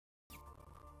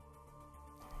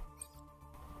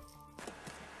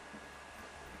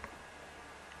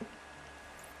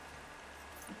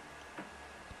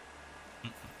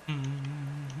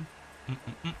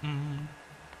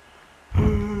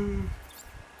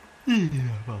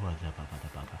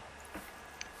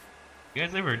You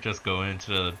guys ever just go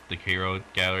into the hero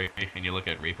gallery and you look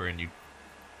at Reaper and you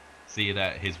see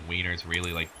that his wiener's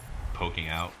really like poking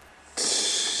out?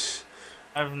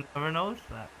 I've never noticed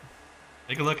that.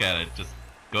 Take a look at it. Just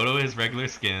go to his regular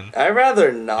skin. I'd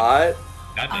rather not.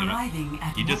 God damn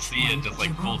it. You just see it just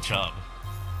like full chub.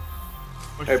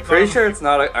 Are you pretty sure it's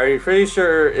not are you pretty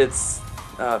sure it's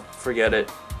forget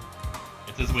it.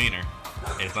 It's his wiener.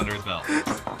 It's under his belt.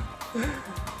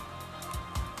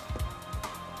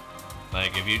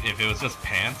 Like if it was just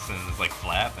pants and it's like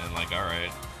flat, then like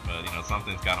alright. But you know,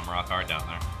 something's got him rock hard down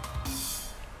there.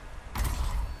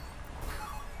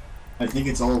 I think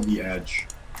it's all the edge.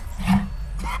 I'm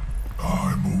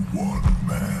a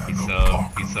one-man.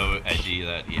 He's so edgy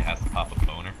that he has to pop a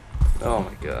boner. Oh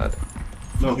my god.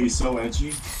 No, he's so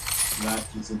edgy that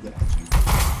he's into edgy.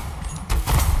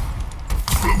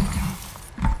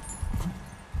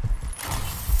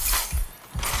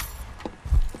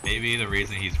 Maybe the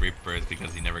reason he's Reaper is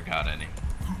because he never got any.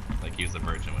 Like he was a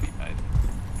virgin when he died.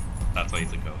 That's why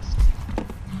he's a ghost.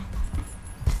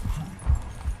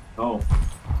 Oh.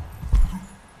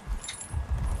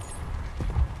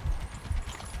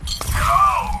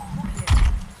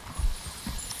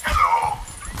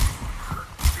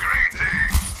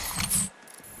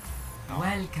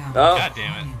 Welcome. Oh. God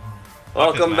damn it.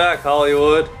 Welcome back,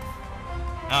 Hollywood.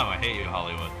 Oh, I hate you,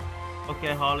 Hollywood.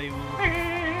 Okay, Hollywood.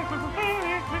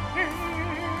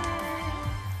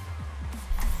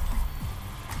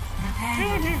 Prepare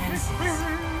your defenses.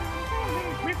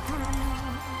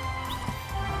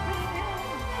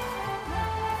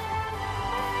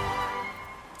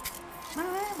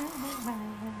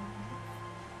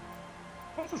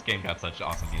 Why's this game got such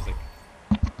awesome music?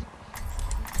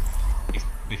 Makes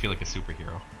me feel like a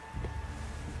superhero.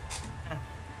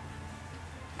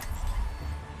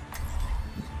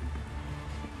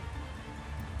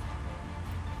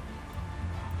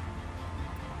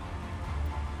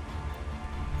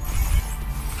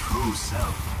 True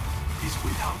self is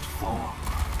without form.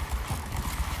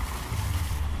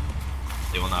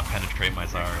 They will not penetrate my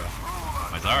Zarya.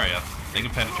 My Zarya? They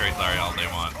can penetrate Zarya all they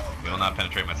want. They will not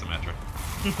penetrate my Symmetra.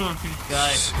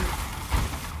 Guy.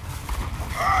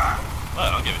 Well,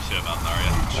 I don't give a shit about Zarya.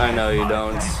 I know you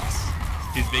don't.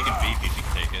 He's big and beefy, she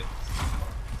can take it.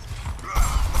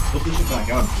 He'll push it back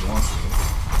out if he wants to.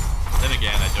 Then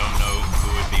again, I don't know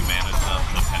who would be man enough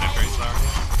to penetrate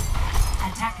Zarya.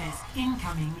 Attackers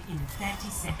incoming in 30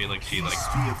 seconds. I feel like she'd like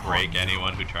break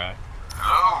anyone who tried.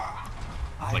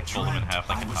 It's like fold them in half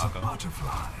like a taco.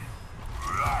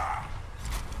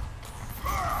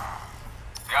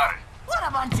 Got it. What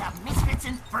a bunch of misfits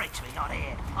and freaks we got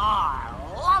here. I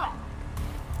love it.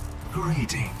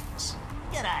 Greetings.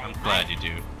 G'day. I'm glad you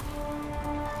do.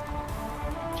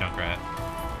 Junkrat.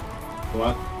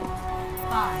 What?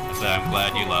 I said I'm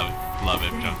glad you love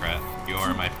it, Junkrat. You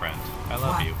are my friend. I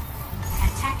love you.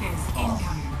 Attackers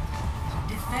incoming.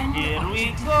 Defend. Here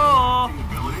we go.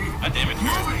 God damn it.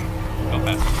 Go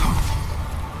faster.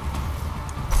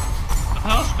 What the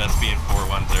hell is Thespian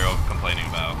 410 complaining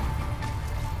about?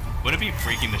 Would it be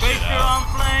freaking the shit Breaker out? on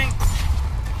flank.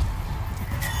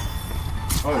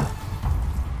 Oh.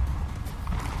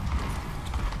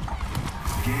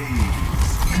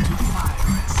 Gaze into the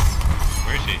iris.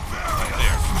 Where is she? Right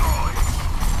there.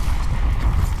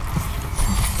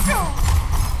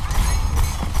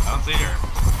 I don't see her.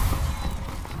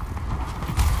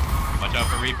 Watch out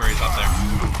for Reaper, he's up there.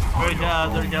 There's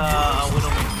a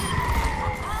Widowmaker.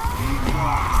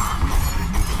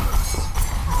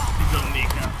 He's a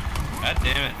Mika. God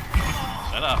damn it.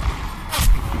 Shut up.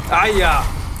 Aya!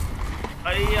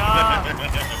 Hiya! Get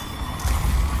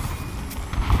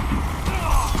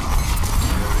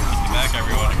back,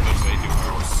 everyone. It goes way too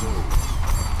far.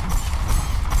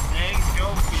 Thanks, go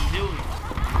for you.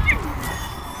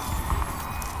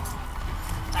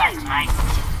 That's right.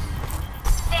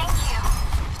 Thank you.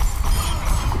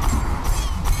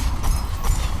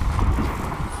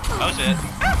 Oh shit.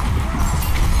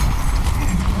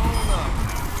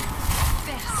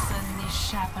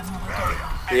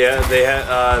 Yeah, they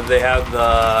have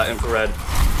the infrared.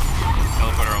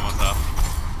 Teleporter almost up.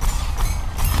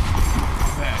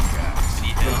 Bad guys.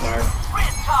 Details.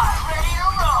 Riptide ready to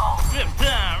roll.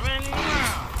 Riptide ready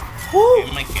now. Woo!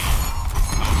 Give my game.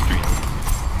 I'm straight.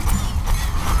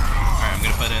 Alright, I'm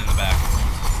gonna put it in the back.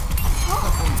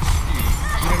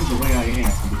 I'm the way I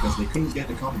am because they couldn't get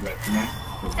the copyright for that.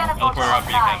 Teleporter up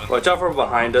for you, Kevin. Watch out for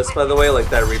behind us, by the way, like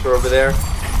that Reaper over there.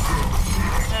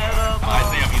 Oh, I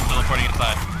see him. He's teleporting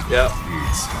inside. Yep.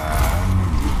 It's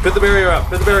time. Put the barrier up.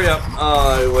 Put the barrier up.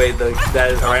 Oh wait,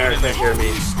 that is Iron can't hear me.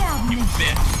 You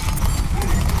bitch.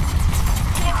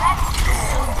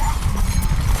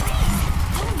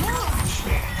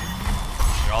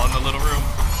 You're all in the little room.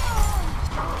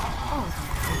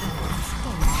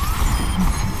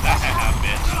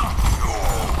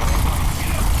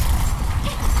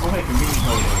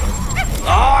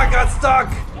 Oh, I got stuck.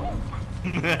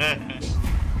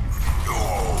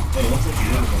 Hey, what's up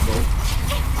here?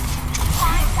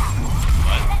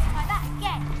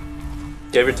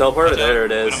 Do you have your teleporter? There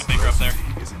it is. Put up there.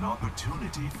 Is an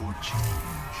opportunity for change.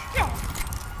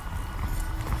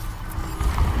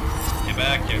 Get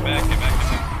back, get back, get back, get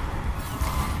back.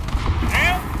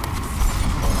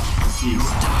 Jeez.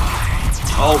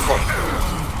 Oh fuck.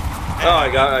 Oh, I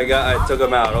took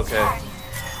him out. Okay.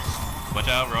 Watch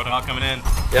out, Roadhog coming in.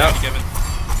 Yep. Kevin.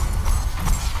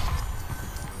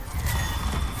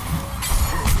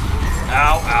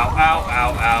 Ow, ow, ow,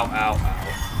 ow, ow, ow, ow.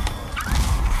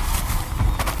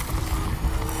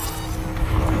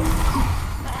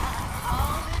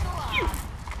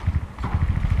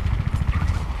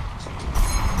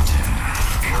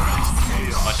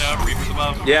 Watch out, Reaper's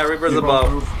above. Yeah, Reaper's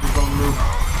above. Reaper on roof.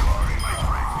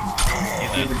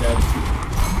 He's Reaper dead. dead.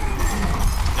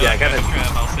 Yeah, I got it.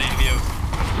 I'll save you.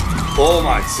 Oh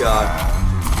my god.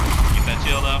 Keep that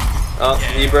shield up. Oh,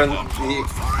 Yeah, he burned.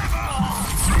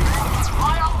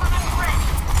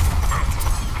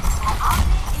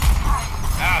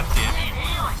 Ah, damn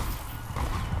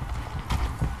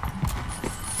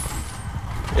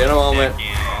it. In a moment.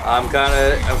 Yeah. I'm kind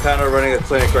of running a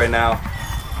clinic right now.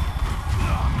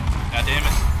 God damn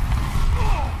it.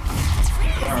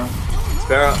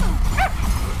 Sparrow.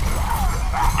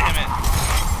 Damn it.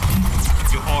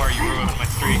 You whore, you ruined my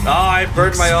streak. Oh, I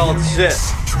burned my ult. Shit.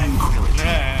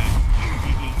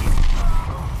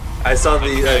 I saw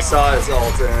his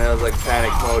ult and it was like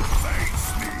panic mode.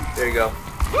 There you go.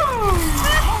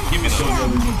 Give me the I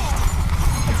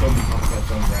told you not to get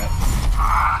done, Brad.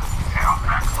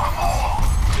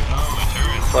 Oh, my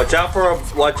turret.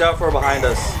 Watch out for behind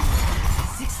us.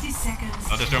 60 seconds.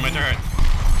 I'll destroy my turret.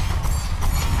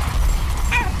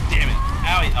 Ah, damn it.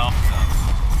 Owie. Oh, no.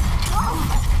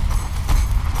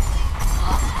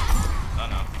 Oh,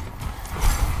 no.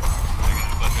 They're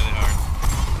gonna push really hard.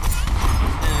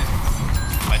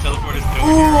 My teleport is still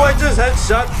Ooh, I just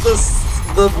headshot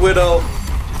the Widow.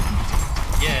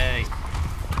 Yay.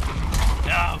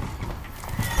 No.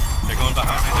 They're going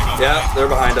behind. Yeah, they're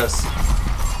behind us.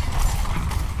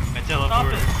 My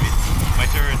teleport. My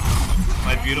turrets.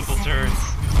 My beautiful turrets.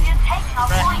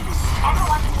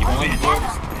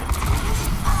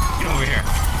 Get over here.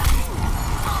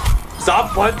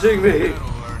 Stop punching me.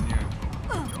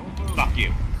 Fuck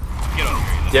you. Get over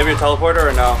here. Do you have your teleporter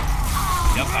or no?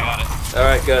 Yep, I got it.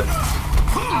 Alright, good.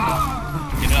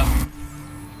 Get up.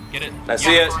 Get it. I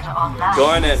see it.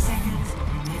 Going in.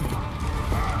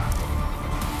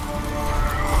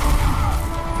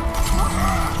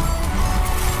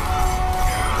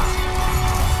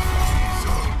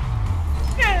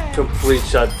 Complete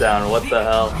shutdown. What the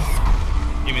hell?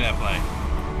 Give me that flag.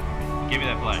 Give me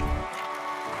that flag.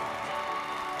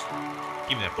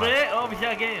 Give me that flag. Play of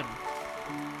the game.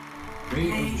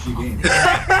 Great RPG game.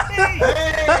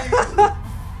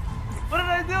 What did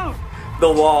I do?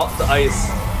 The wall, the ice,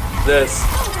 this.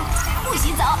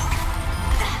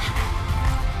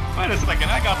 Wait a second,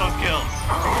 I got those kills.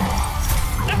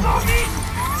 That's on me.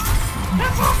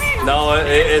 That's on me. No,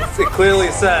 it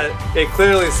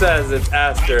clearly says it's I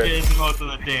Aster. did most of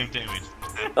the damn damage.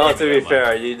 Oh, to be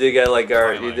fair, you did get like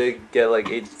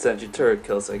 8th century turret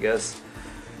kills, I guess.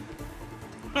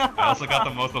 I also got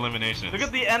the most eliminations. Look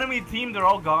at the enemy team, they're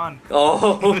all gone.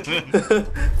 Oh.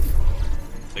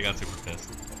 They got super pissed.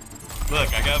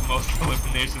 Look, I got most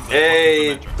eliminations.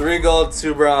 Hey, 3 gold,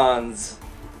 2 bronze.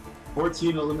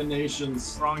 14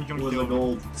 eliminations Wrong with jump a kill.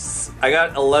 gold. I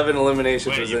got 11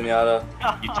 eliminations Wait, with you- Zenyatta.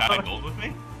 You tied gold with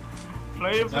me?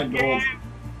 Play of the Not game.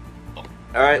 gold.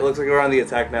 Alright, looks like we're on the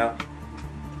attack now.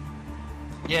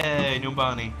 Yay, new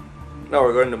Bonnie. No,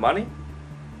 we're going to money?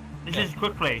 This is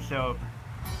quick play, so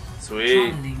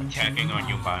Sweet. Attacking on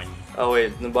you, Bonnie. Oh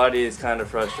wait, Nubati is kind of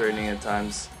frustrating at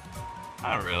times.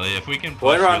 Not really. If we can push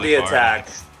When we're on really the far, attack.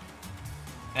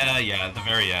 yeah, at the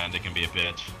very end, it can be a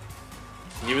bitch.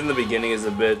 Even the beginning is a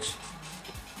bitch.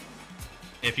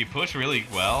 If you push really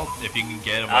well, if you can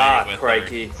get away Ah, with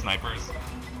crikey. their snipers.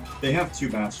 They have 2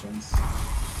 bastions.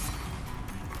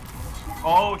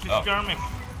 oh, it's a Oh. skirmish.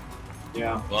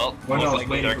 Yeah. Well, When I most was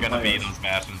likely waiting they're for gonna be players. those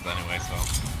bastions anyway,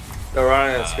 so. They're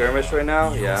running a skirmish right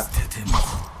now? Yeah.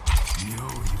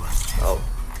 Oh,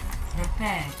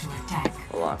 Prepare to attack.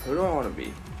 hold on. Who do I want to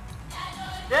be?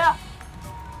 Yeah.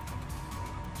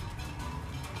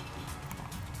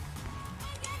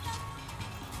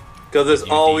 Because this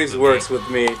You always diva works me. with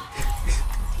me.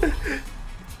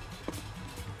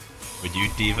 Would you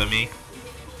diva me?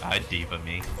 I'd diva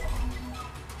me.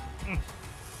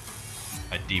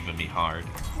 I'd diva me hard.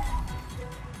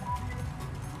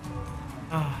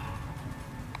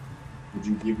 Would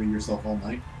you give it yourself all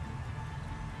night?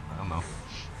 I don't know.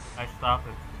 I stop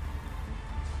it.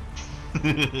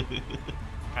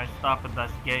 I stop it,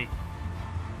 that's gay.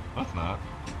 No, it's not.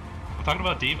 I'm talking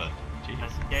about diva. Jeez.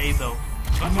 That's gay though.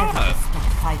 What's Never that? stop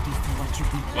fighting for what you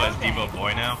believe. What, is Diva a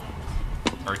boy now?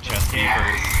 Her chest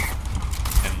beavers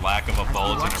and lack of a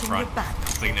bulge in her watching front your back.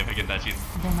 significant that she's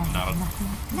Then I not have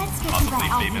nothing. Let's get possibly to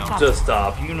that female. Just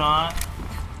stop. You not?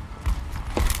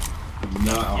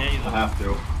 No, I'll have to.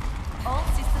 All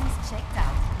systems checked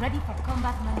out. Ready for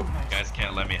combat maneuvers. You guys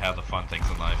can't let me have the fun things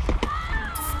in life.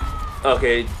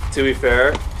 Okay, to be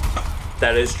fair,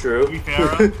 that is true. You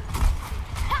fair?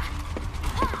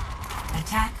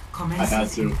 Attack I had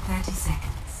commences to. in 30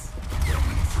 seconds.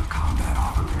 For combat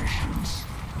operations.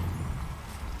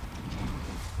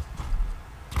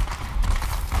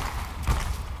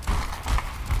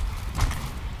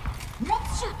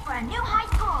 Let's shoot for a new high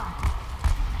score.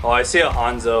 Oh, I see a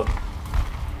Hanzo.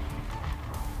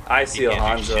 I see He a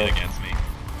can't do shit Hanzo. against me.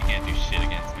 He can't do shit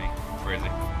against me. Where is he?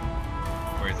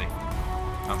 Where is he?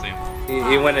 I don't see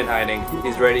him. He went in hiding.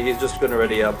 He's ready. He's just gonna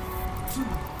ready up. 2,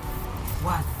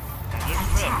 1.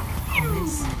 Attack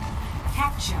commencing.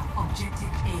 Capture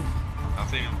objective A. I don't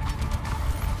see him.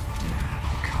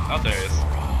 Oh, there he is.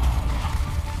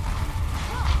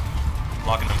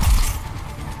 Blocking him.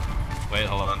 Wait,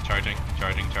 hold on. Charging.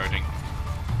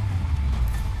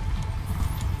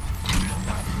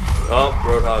 Oh,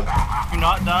 Roadhog. You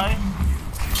not die?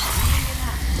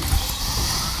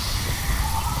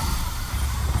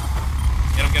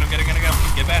 Get him.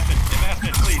 Get Bastion,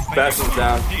 please. Thank you. Bastion's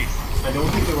down. Jeez. I don't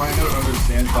think the Rhino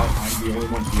understands that I'm the only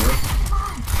one here.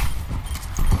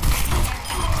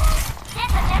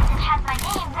 This objective has my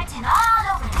name written all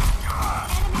over it.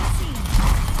 Enemy seen.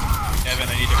 Evan,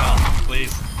 I need your help,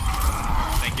 please.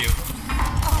 Thank you.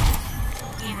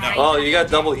 No. Oh, you got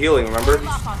double healing, remember?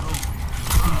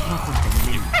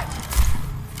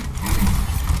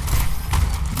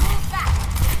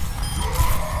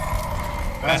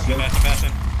 Bastion.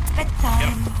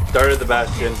 Bedtime. Started the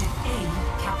Bastion. Objective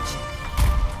A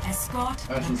captured. Escort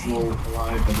the Ashton's still payload.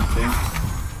 alive, I think.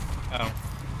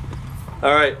 Oh,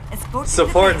 Alright. Escort the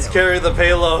Supports payload. carry the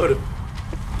payload.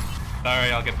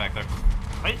 sorry, I'll get back there.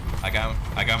 Wait. I got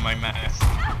my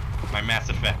mass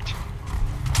effect,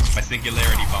 my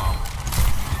singularity bomb.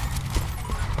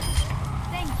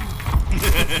 Thank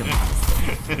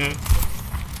you.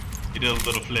 You did a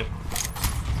little flip.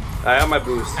 I have my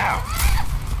boost. Ow,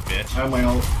 bitch. I have my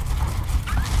ult.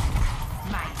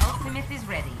 My ultimate is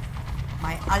ready.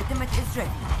 My ultimate is ready.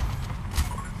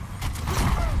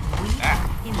 We Ah,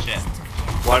 in shit.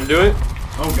 Wanna do it?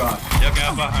 Oh god. Look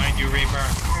out behind you, Reaper.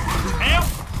 Help!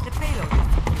 the payload.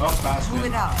 Oh, Move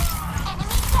it Bastion. out.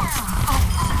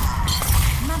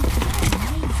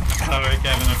 Sorry,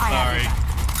 Kevin, I'm sorry.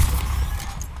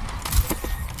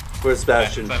 Where's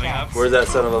Bastion? Setting up. Where's that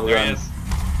son of a There he gun? is.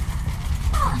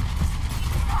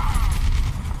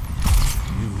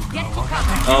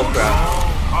 Oh crap.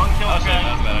 Wrong kill Oh shit, chain.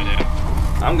 that was a bad idea.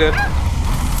 I'm good.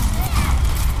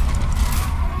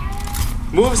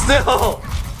 Move still!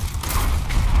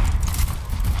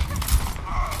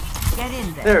 Get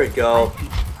in there. There we go.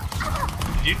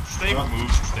 Did you say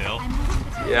move still?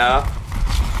 Yeah.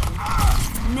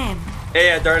 Name.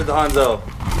 Hey, I darted the Hanzo.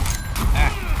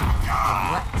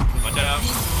 Watch out.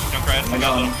 Don't crash. I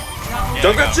got him. Yeah,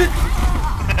 Don't go. got shit!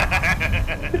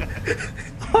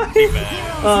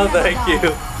 Oh, thank you.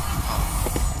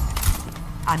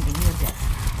 Under your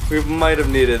desk. We might have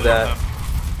needed that.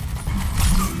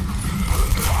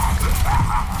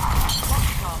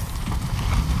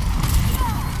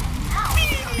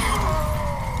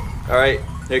 Alright,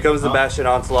 here comes the Oh. Bastion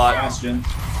onslaught. Bastion. Oh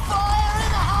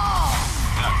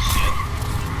shit.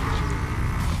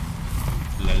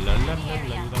 La la la la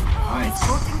la la. Nice.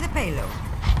 Escorting the payload.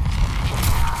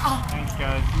 Thanks,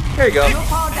 guys. Here you go. No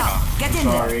power down. Get in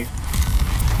there. Sorry.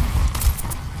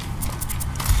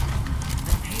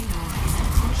 The payload is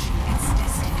approaching its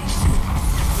destination.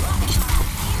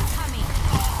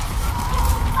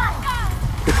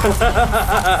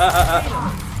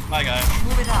 Bye guys.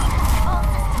 Move it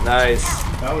out. Nice.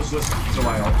 That was just so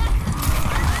I ult.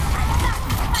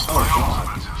 Oh god.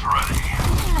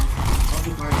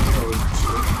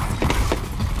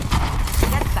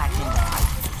 Get back in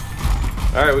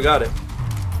there. Alright, we got it.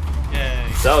 Yay.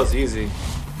 That was easy.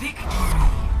 Victory.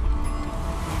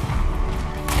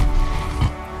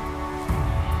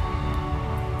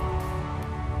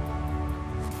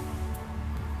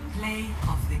 Play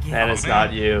of the game. And it's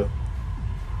not you.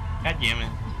 God damn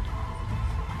it.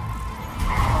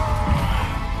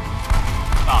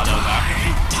 Oh, that was after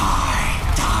me.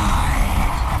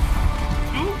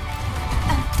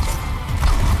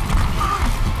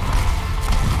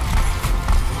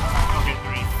 Okay,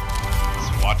 3.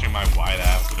 Just watching my white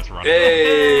ass just run.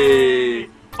 Hey!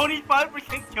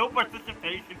 25% kill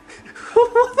participation.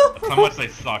 That's how much they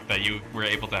suck that you were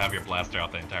able to have your blaster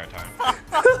out the entire time.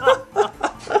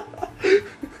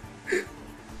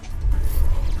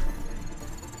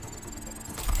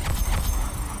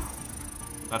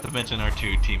 Not to mention our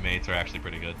 2 teammates are actually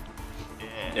pretty good.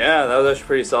 Yeah, that was actually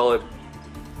pretty solid.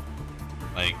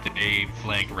 Like, they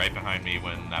flanked right behind me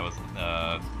when I was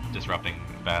disrupting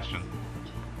Bastion.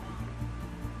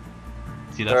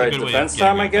 See, that's a Alright, good way of defense getting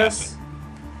time, rid I of guess? Bastion.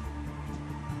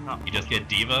 You just get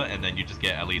D.Va, and then you just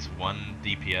get at least 1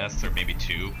 DPS, or maybe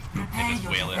 2, and just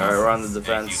wail it. Alright, we're on the It's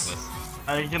defense. useless.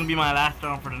 It's gonna be my last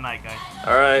round for the night, guys.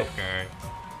 Alright. Okay.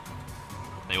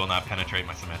 They will not penetrate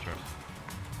my Symmetra.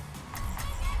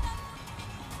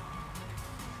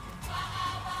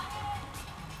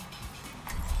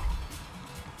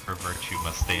 Her virtue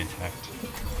must stay intact.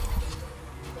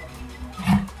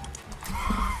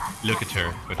 Look at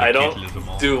her with her I don't cute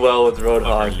little do well with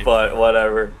Roadhog, but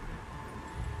whatever.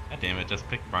 God damn it, just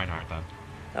pick Reinhardt then.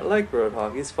 I like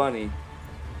Roadhog, he's funny.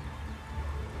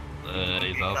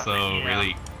 He's also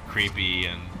really creepy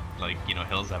and, like, you know,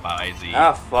 Hills have eyes.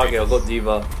 Ah, fuck it, I'll go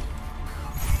D.Va.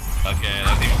 Okay,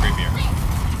 that's even creepier.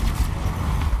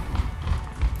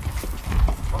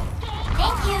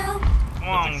 Thank you. Come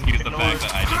on, Let's excuse the fact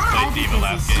that I just played D.Va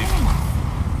last game.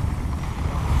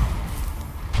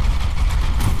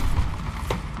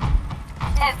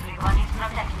 Everyone is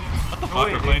protected. What the fuck,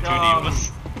 we're playing 2 Divas?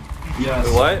 Yes.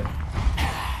 What?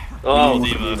 Oh,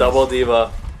 D.Va. double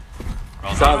D.Va.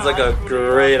 Sounds like a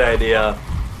great idea.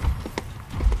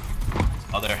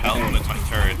 Oh, they're helping with my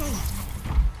turrets.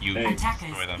 You Hey.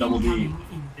 destroy them. Double D.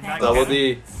 Double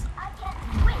D. I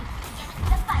can't wait to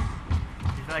the fight.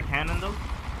 Is that cannon though?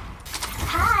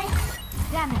 Hi.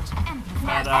 Damage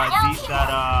amplified.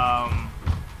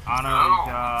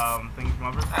 Anna's thing's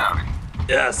mother?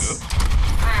 Yes.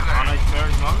 Anna's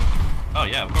Mary's mother? Oh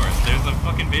yeah, of course. There's a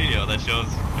fucking video that shows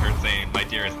her saying, "My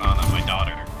dearest Anna, my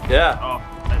daughter." Yeah. Oh,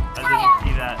 I didn't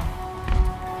see that.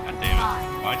 God damn it.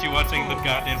 Why aren't you watching the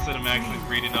goddamn cinematics and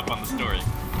reading up on the story?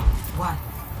 One.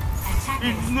 It's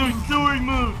Attackers. no story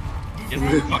move! Yes,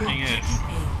 it fucking is.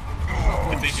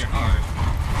 It's in your heart.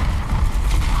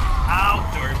 Ow!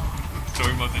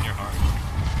 Story mode's in your heart.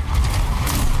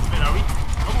 Wait, are we?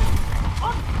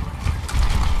 Oh,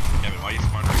 Kevin, why are you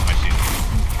smarter than my shield?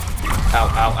 Ow,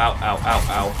 ow, ow, ow, ow,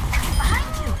 ow.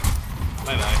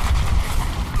 Bye bye.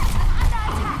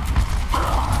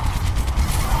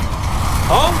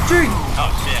 Oh, gee!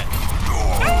 Oh shit.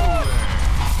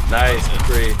 Nice,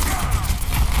 free.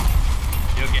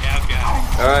 You okay? Okay.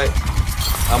 Alright.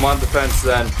 I'm on defense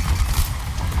then.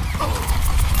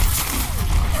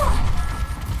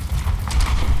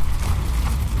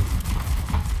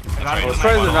 Well,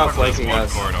 surprised they're not flanking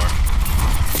us. Corridor.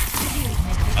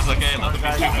 That's okay, let them be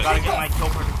guys, I gotta stupid. get my kill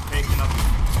participation up.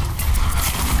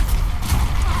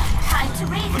 Time to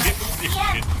raise my Stupid.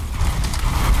 ATM.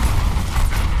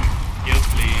 Heal,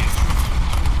 please.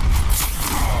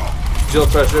 Shield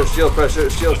pressure, shield pressure,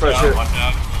 shield pressure. Watch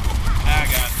out. Ah,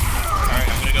 God. Alright,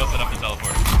 I'm gonna go set up the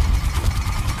teleport.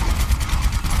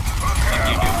 Like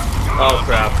you do. Oh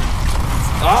crap.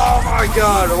 Oh my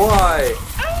god, why?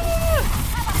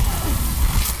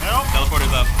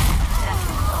 Teleporter's up.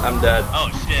 I'm dead. Oh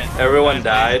shit. Everyone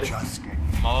died.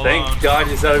 I'm all alone. Thank God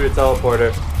you set up your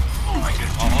teleporter. All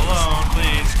alone,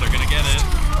 please. They're gonna get it.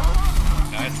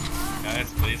 Guys,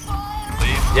 please.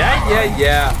 Please.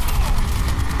 Yeah.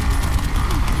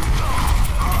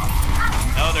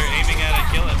 No, they're aiming at it.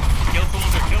 Kill it. Kill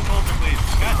soldier, please.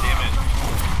 God damn it.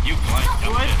 You blind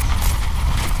dumb shit.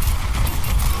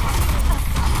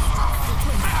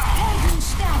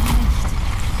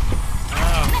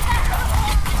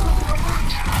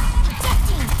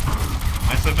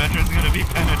 My Symmetra's gonna be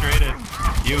penetrated.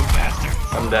 You bastard.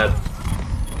 I'm dead.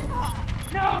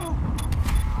 No!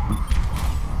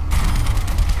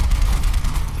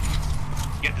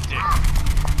 Get the dick.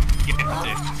 Get the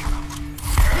dick.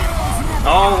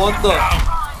 Oh, what the?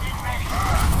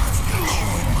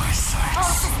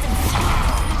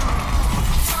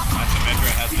 My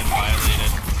Symmetra has been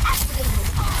violated.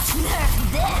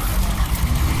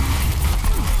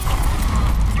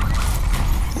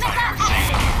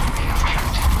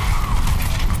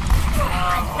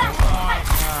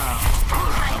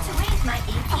 Time to raise my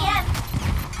ATM.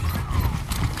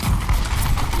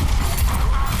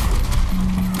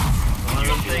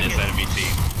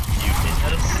 being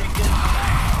muted.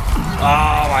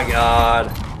 Oh my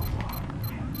god.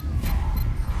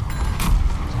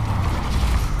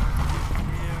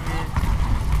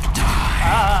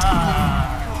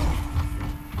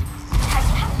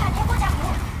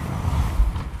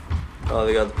 Oh,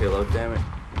 they got the payload, damn it.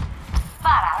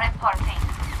 Para reporting.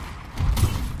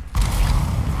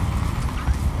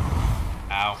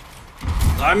 Ow.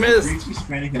 I missed! He's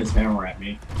pointing his hammer at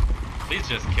me. Please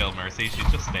just kill Mercy. She's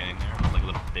just standing there like a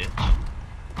little bitch.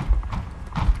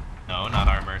 No, not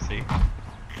our Mercy.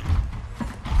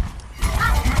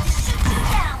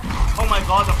 Oh my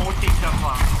god, the whole team jumped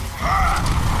on.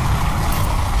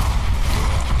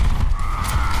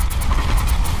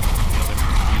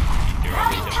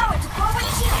 Rallying power to forward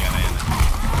shield.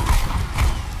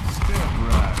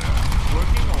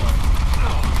 Working or?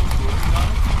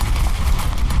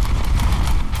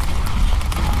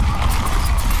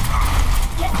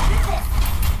 Get through this.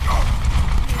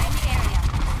 Clearing the area.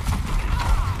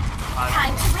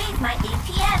 Time to raise my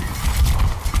APM.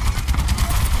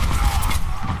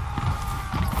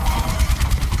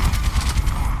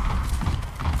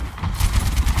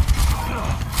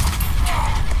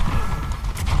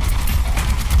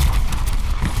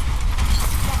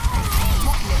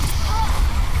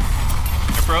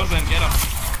 They're frozen. Get them.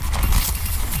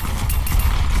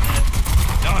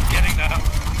 No one's getting them.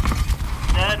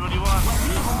 Dad, what do you want?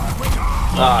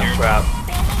 Ah, crap.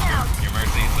 Standing out. Your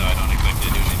Mercy, so I don't expect you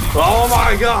to do anything. Oh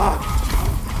my god!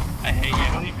 I hate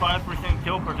you. 25%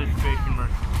 kill participation,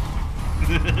 Mercy.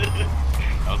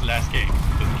 That was the last game.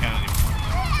 Doesn't count anymore.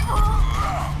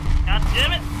 God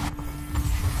damn it!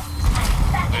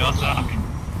 We all suck.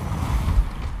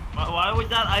 Why was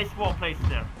that ice wall placed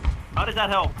there? How does that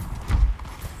help?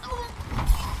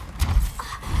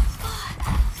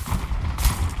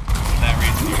 For that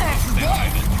reason, you're supposed to stay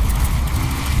behind it.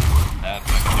 That's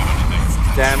not gonna do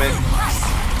anything. Damn it.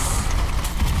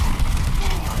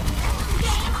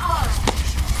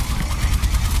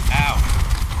 Ow.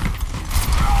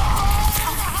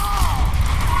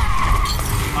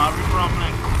 Reaper on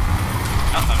flank.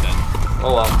 Oh, I'm dead.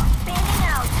 Oh well. Standing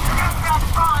out.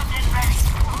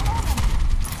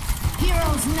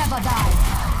 Heroes never die.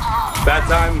 Bad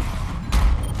time.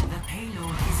 The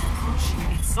payload is approaching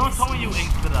its Don't tell me you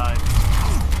inked the die.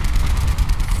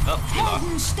 Oh, he lost.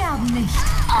 Helden sterben nicht.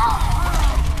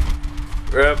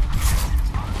 Rip.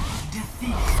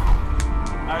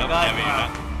 Alright, Nope, guys. Kevin, you're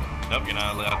not. Nope, you're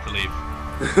not allowed to leave.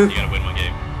 You gotta win one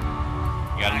game.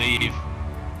 You gotta leave.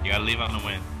 You gotta leave on the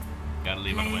win. You gotta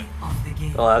leave on the win. of the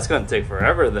game. Well, that's gonna take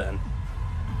forever then.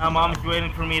 Mom's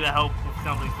waiting for me to help with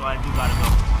something, so I do gotta go.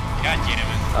 God damn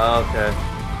it. Okay.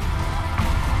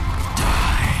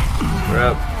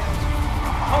 Rip.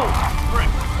 Oh, frick.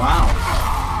 Wow.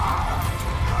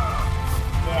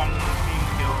 One team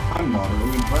kill. I'm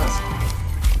moderately impressed.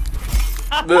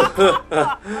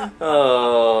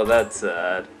 Oh, that's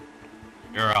sad.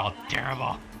 You're all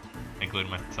terrible.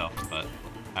 Including myself, but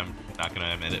I'm not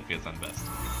gonna admit it because I'm the best.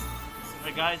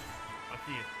 Alright, guys. I'll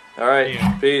see you. Alright,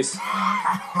 Yeah. peace.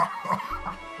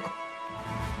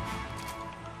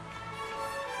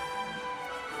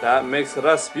 That makes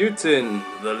Rasputin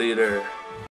the leader.